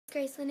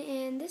Gracelyn,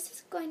 and this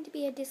is going to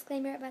be a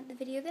disclaimer about the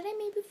video that I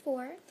made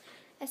before,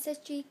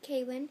 SSG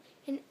Kaylin.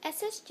 And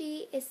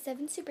SSG is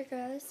 7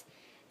 Supergirls.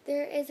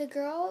 There is a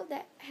girl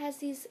that has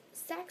these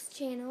Sax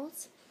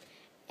channels,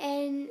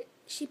 and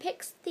she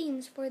picks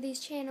themes for these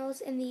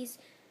channels and these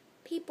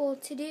people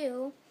to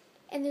do.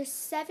 And there's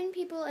 7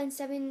 people and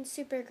 7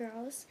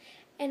 Supergirls,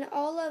 and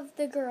all of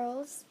the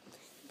girls,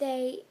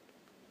 they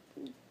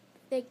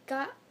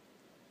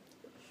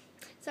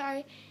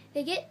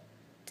get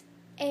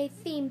a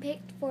theme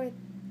picked for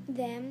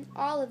them,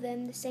 all of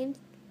them, the same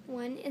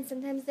one, and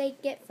sometimes they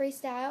get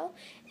freestyle.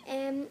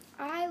 And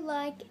I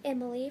like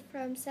Emily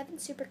from 7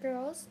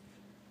 Supergirls,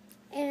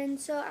 and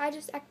so I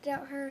just acted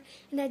out her,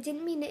 and I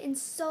didn't mean to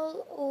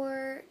insult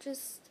or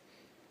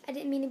I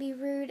didn't mean to be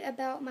rude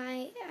about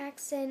my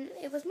accent.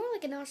 It was more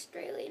like an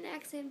Australian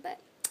accent, but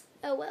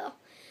oh well.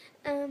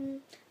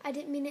 I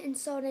didn't mean to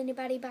insult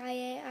anybody by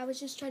it. I was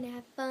just trying to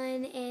have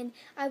fun, and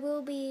I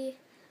will be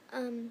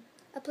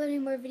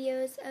uploading more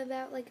videos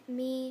about like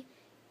me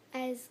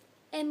as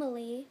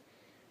Emily.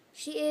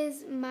 She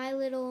is my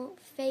little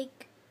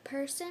fake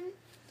person.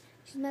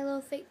 She's my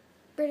little fake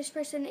British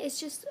person. It's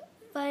just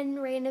fun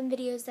random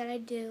videos that I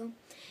do,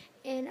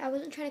 and I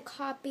wasn't trying to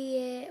copy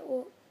it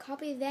or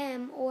copy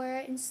them or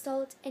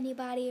insult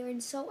anybody or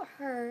insult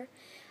her.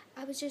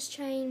 I was just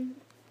trying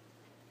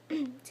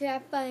to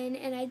have fun,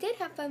 and I did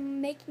have fun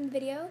making the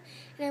video,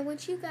 and I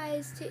want you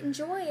guys to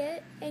enjoy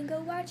it and go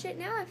watch it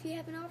now if you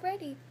haven't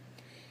already.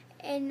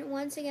 And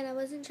once again, I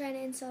wasn't trying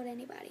to insult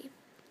anybody.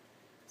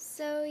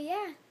 So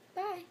yeah,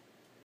 bye.